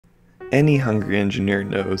Any hungry engineer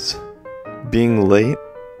knows, being late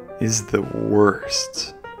is the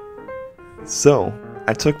worst. So,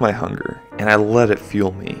 I took my hunger and I let it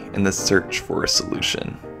fuel me in the search for a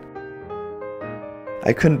solution.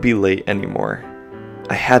 I couldn't be late anymore.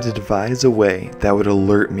 I had to devise a way that would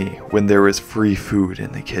alert me when there was free food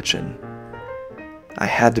in the kitchen. I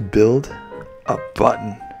had to build a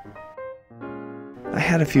button. I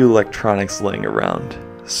had a few electronics laying around,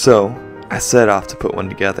 so I set off to put one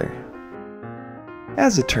together.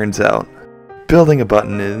 As it turns out, building a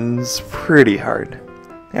button is pretty hard.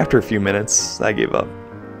 After a few minutes, I gave up.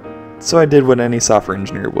 So I did what any software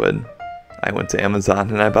engineer would. I went to Amazon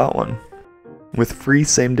and I bought one. With free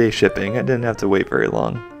same-day shipping, I didn't have to wait very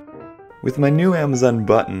long. With my new Amazon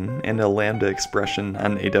button and a Lambda expression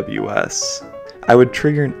on AWS, I would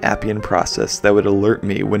trigger an Appian process that would alert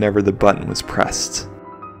me whenever the button was pressed.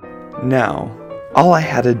 Now, all I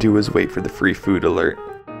had to do was wait for the free food alert.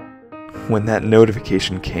 When that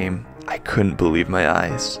notification came, I couldn't believe my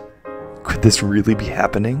eyes. Could this really be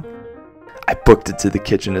happening? I booked it to the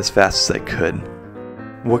kitchen as fast as I could.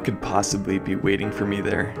 What could possibly be waiting for me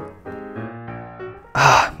there?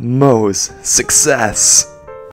 Ah, Moe's, success!